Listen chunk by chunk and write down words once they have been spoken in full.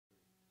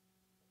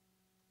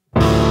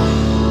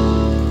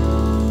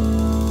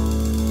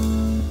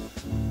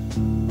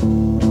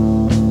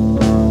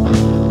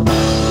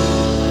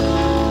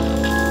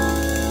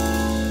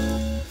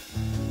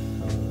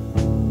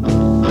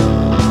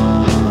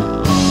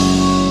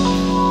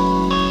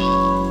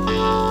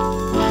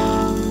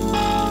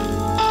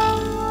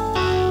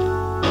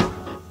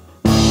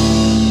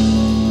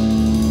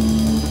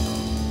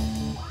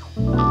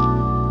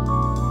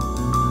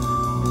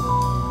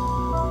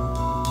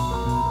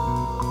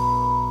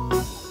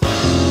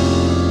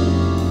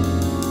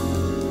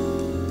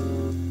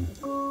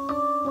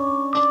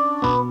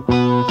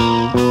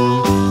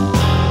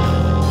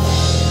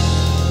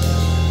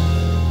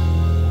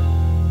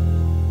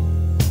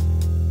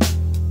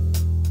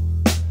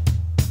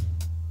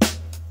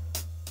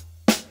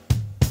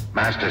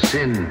Master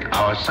Sin,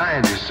 our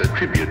scientists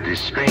attribute this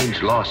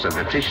strange loss of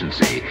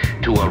efficiency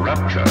to a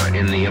rupture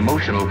in the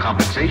emotional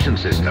compensation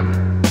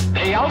system.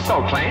 They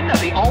also claim that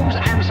the Ohm's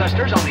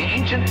ancestors on the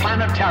ancient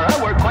planet Terra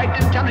were quite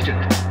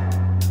intelligent.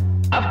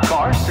 Of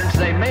course, since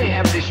they may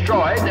have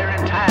destroyed their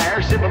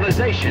entire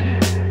civilization,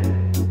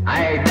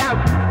 I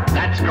doubt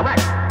that's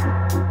correct.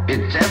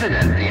 It's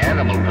evident the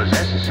animal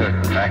possesses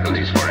certain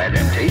faculties for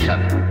adaptation,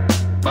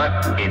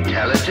 but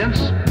intelligence?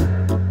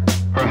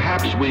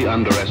 Perhaps we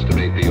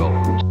underestimate the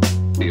Ohms.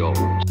 The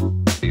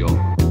Ohms. The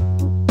Ohms.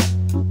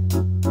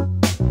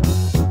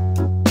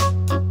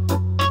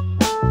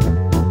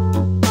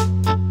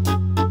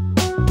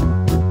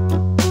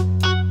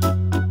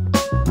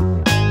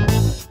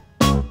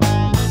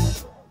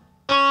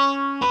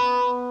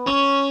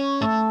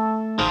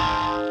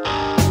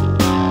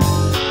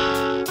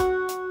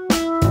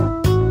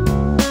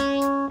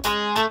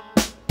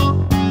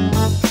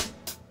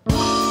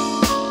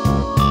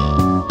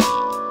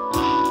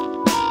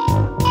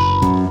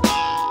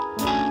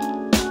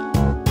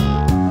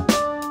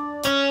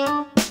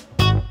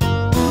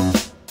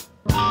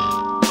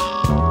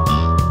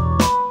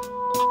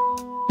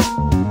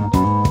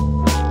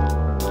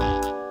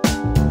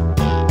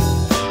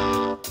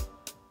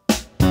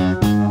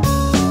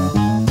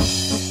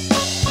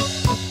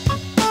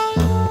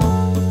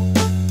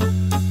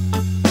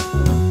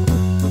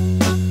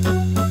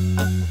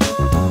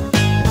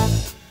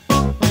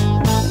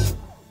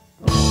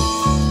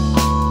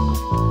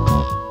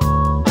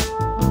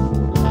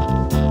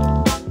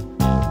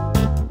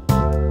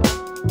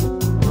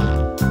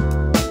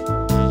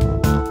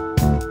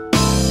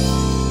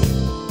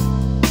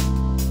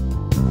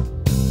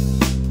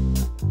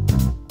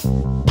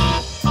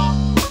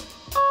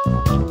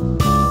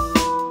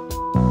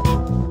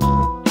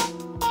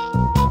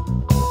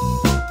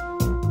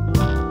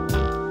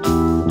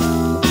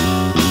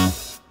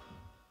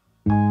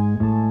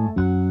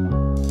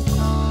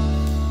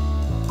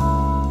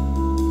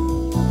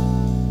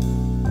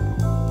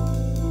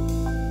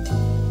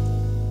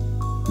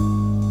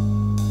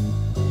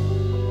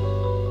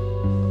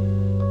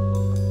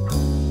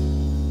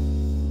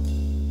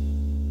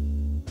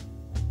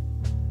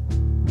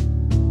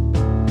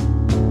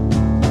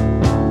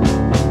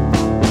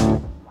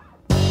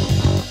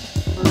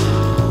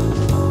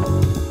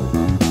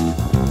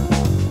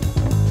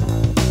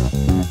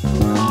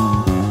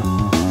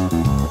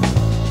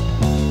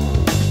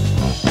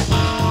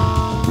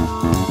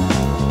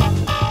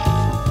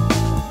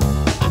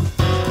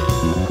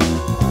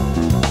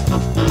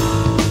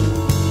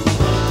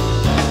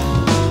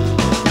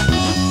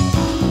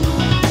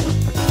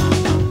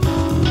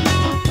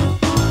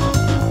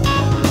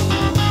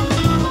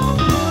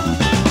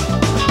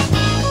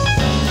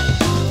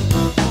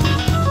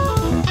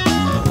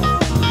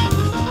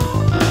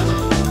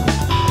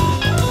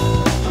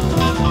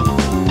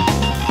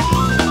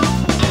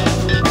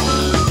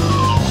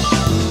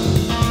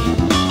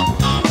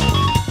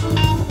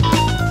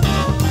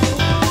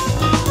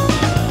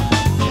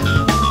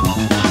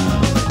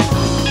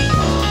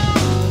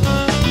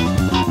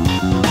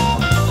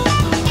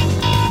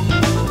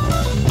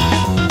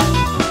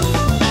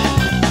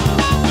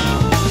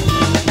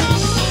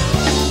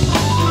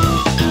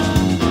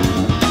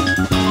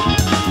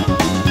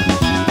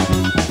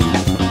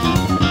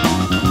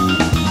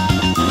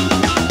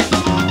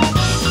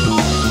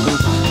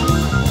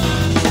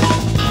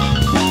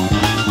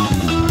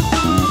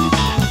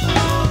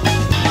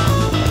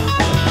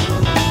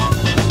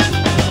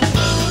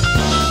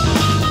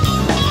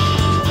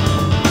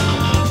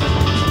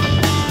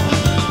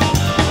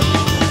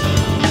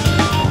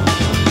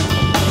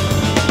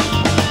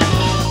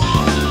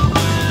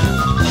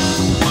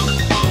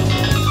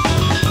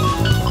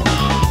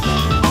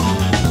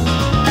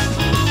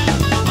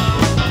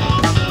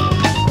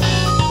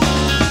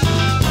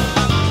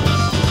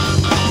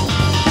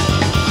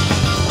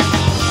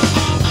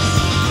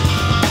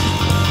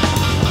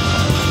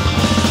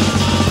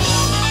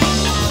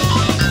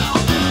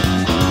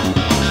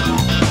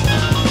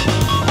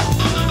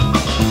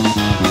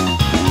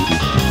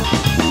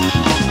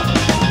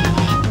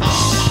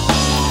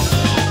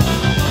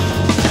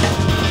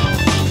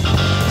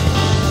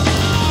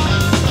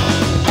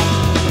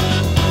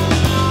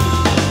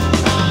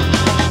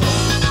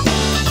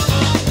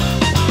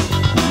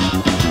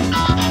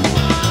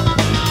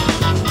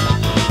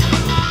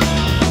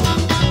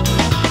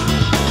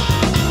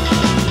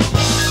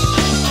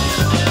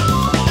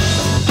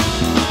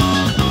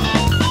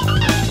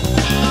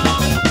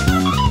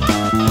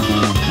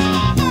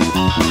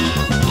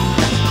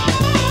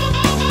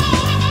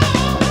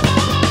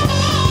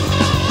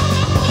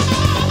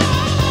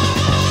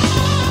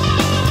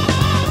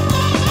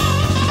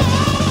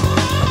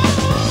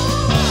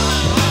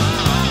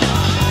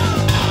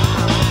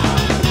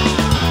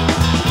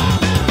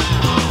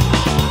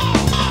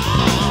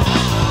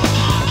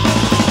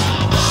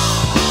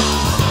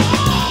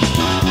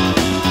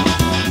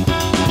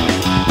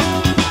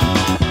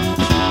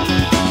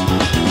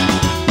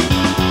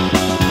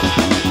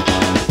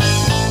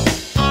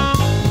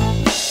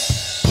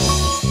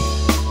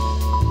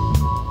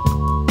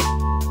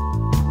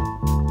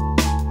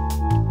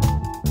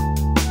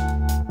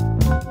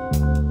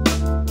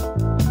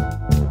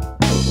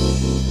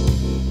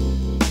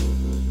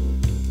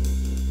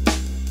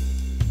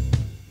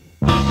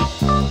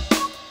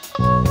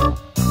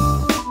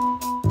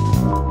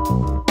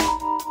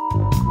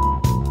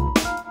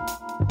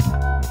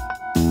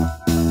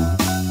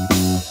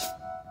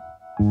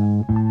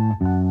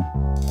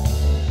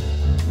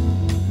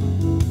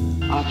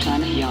 Our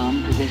planet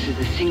Yam possesses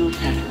a single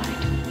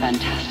satellite,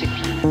 fantastic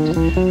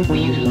planet. We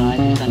utilize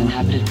this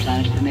uninhabited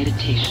planet for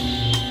meditation.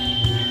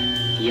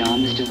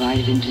 Yam is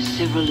divided into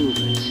several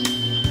uvas.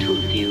 Two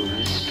of the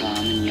uvas,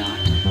 Strom and Yacht,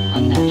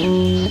 are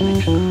natural and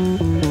symmetrical.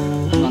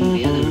 Among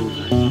the other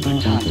uvas,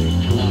 Planete,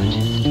 the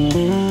largest.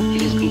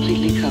 It is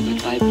completely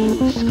covered by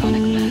blue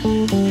sconic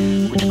masses,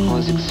 which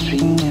cause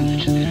extreme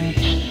temperature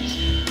variations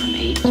from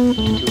 8 to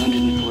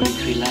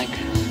 243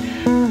 Lycas,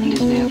 and is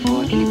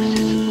therefore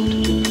inaccessible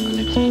to typical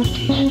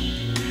exploitation.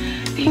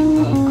 The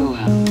uva of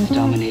Goa is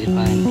dominated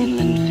by an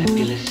inland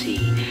fabulous sea,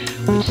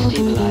 which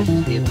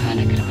stabilizes the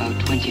Apanic at about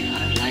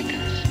 25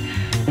 Lycas.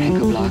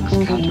 Anchor blocks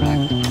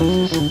counteract the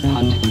process of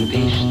pontic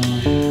libation,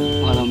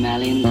 while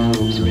O'Malley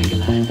globes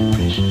regulate the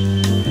pressure.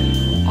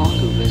 All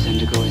uvas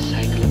undergo a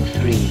cycle of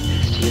 3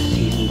 vestia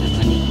seasons of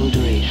unequal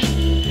duration.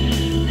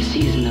 The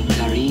season of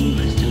Karine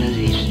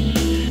crystallization.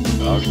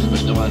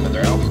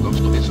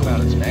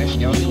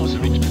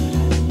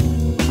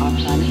 Our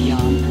planet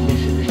Yam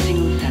possesses a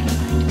single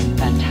satellite,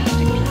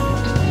 fantastic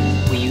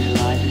planet. We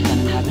utilize this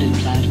uninhabited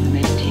planet for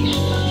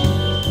meditation.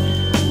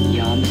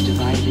 Yam is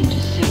divided into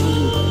several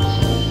uvas.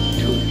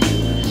 Two of the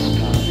uvas,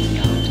 Strom and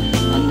Yacht,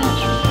 are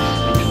natural and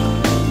symmetrical.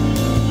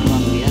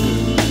 Among the other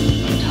uvas,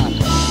 Planete,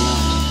 the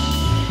largest.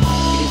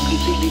 It is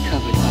completely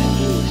covered by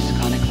blue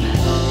sconic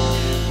masses,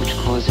 which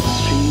cause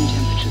extreme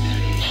temperature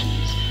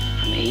variations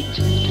from 8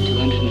 to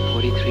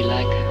 243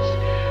 Lycas,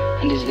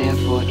 and is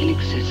therefore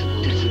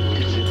inaccessible to